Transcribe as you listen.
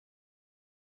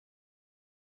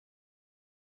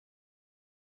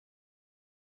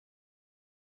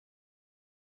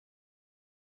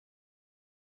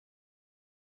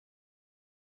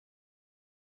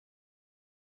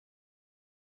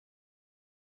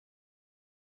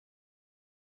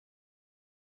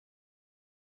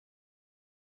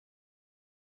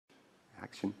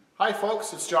Action. Hi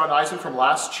folks, it's John Nizman from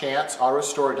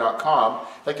lastchanceautorestore.com.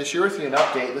 I'd like to share with you an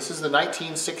update. This is the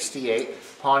 1968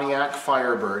 Pontiac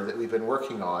Firebird that we've been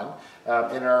working on.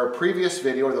 In our previous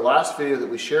video, or the last video that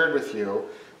we shared with you,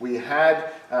 we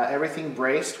had everything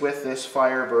braced with this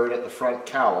Firebird at the front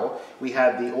cowl. We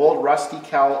had the old rusty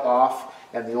cowl off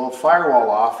and the old firewall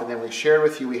off, and then we shared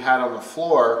with you we had on the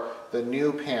floor the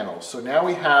new panels. So now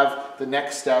we have the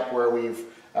next step where we've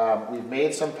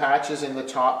made some patches in the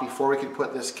top before we could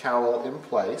put this cowl in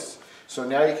place. So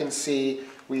now you can see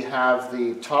we have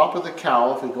the top of the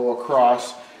cowl. If we go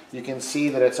across, you can see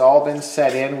that it's all been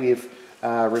set in. We've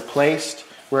replaced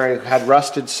where it had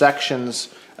rusted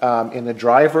sections in the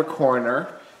driver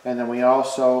corner, and then we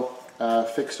also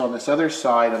fixed on this other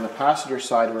side, on the passenger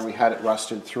side, where we had it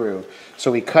rusted through.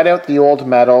 So we cut out the old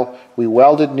metal, we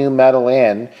welded new metal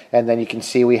in, and then you can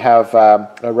see we have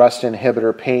a rust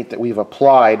inhibitor paint that we've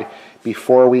applied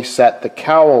before we set the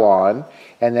cowl on.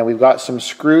 And then we've got some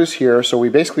screws here, so we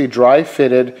basically dry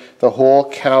fitted the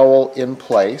whole cowl in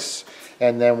place,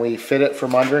 and then we fit it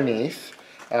from underneath.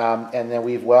 And then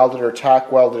we've welded or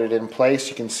tack welded it in place.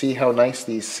 You can see how nice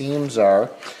these seams are.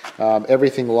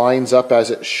 Everything lines up as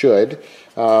it should.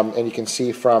 And you can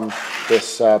see from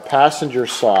this passenger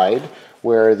side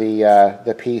where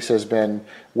the piece has been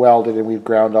welded, and we've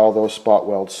ground all those spot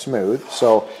welds smooth.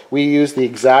 So we used the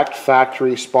exact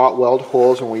factory spot weld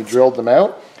holes when we drilled them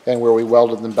out and where we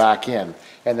welded them back in.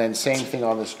 And then same thing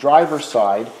on this driver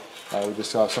side. We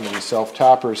just have some of these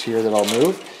self-tappers here that I'll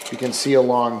move. You can see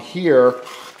along here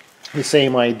the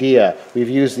same idea. We've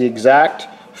used the exact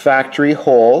factory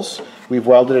holes. We've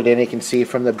welded it in, you can see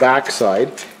from the back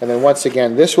side. And then once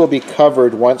again, this will be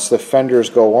covered once the fenders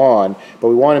go on, but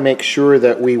we want to make sure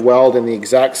that we weld in the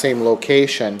exact same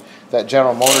location that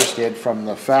General Motors did from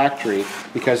the factory,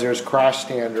 because there's crash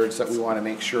standards that we want to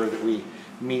make sure that we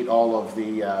meet all of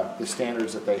the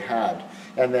standards that they had.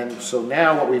 And then, so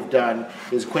now what we've done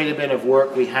is quite a bit of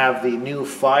work. We have the new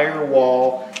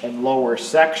firewall and lower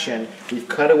section. We've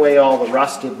cut away all the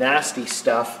rusted, nasty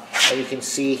stuff. And you can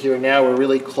see here now we're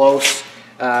really close.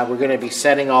 We're going to be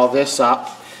setting all this up,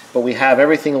 but we have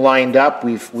everything lined up.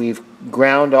 We've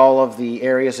ground all of the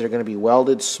areas that are going to be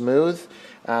welded smooth.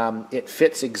 It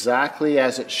fits exactly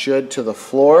as it should to the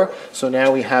floor. So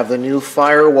now we have the new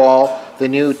firewall, the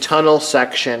new tunnel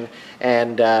section,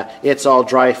 and it's all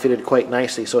dry fitted quite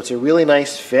nicely. So it's a really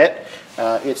nice fit.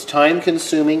 It's time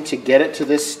consuming to get it to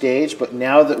this stage, but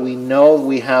now that we know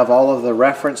we have all of the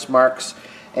reference marks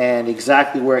and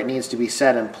exactly where it needs to be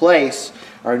set in place,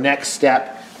 our next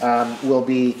step will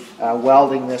be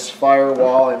welding this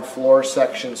firewall and floor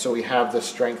section so we have the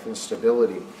strength and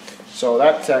stability. So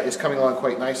that is coming along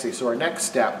quite nicely. So our next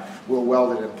step, we'll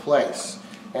weld it in place.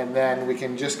 And then we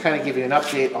can just kind of give you an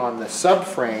update on the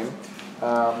subframe.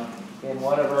 In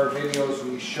one of our videos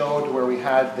we showed where we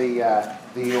had the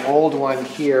old one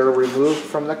here removed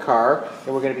from the car,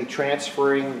 and we're going to be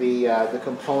transferring the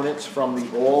components from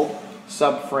the old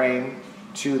subframe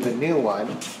to the new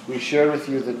one. We shared with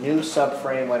you the new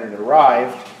subframe when it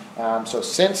arrived. So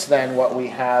since then what we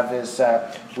have is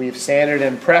we've sanded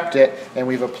and prepped it, and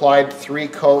we've applied 3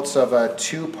 coats of a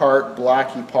 2-part black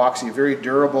epoxy, very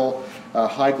durable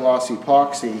high gloss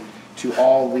epoxy to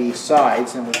all the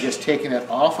sides, and we've just taken it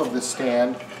off of the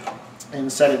stand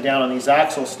and set it down on these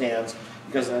axle stands,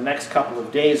 because in the next couple of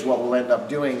days what we'll end up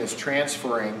doing is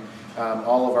transferring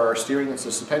all of our steering and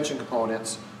suspension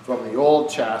components from the old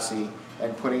chassis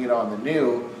and putting it on the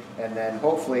new. And then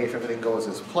hopefully, if everything goes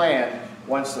as planned,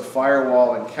 once the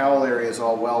firewall and cowl area is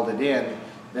all welded in,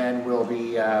 then we'll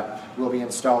be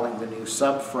installing the new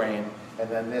subframe, and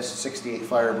then this 68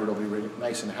 Firebird will be really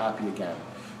nice and happy again.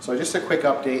 So just a quick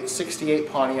update, 68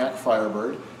 Pontiac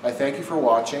Firebird. I thank you for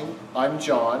watching. I'm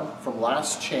John from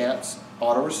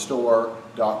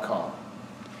lastchanceautorestore.com.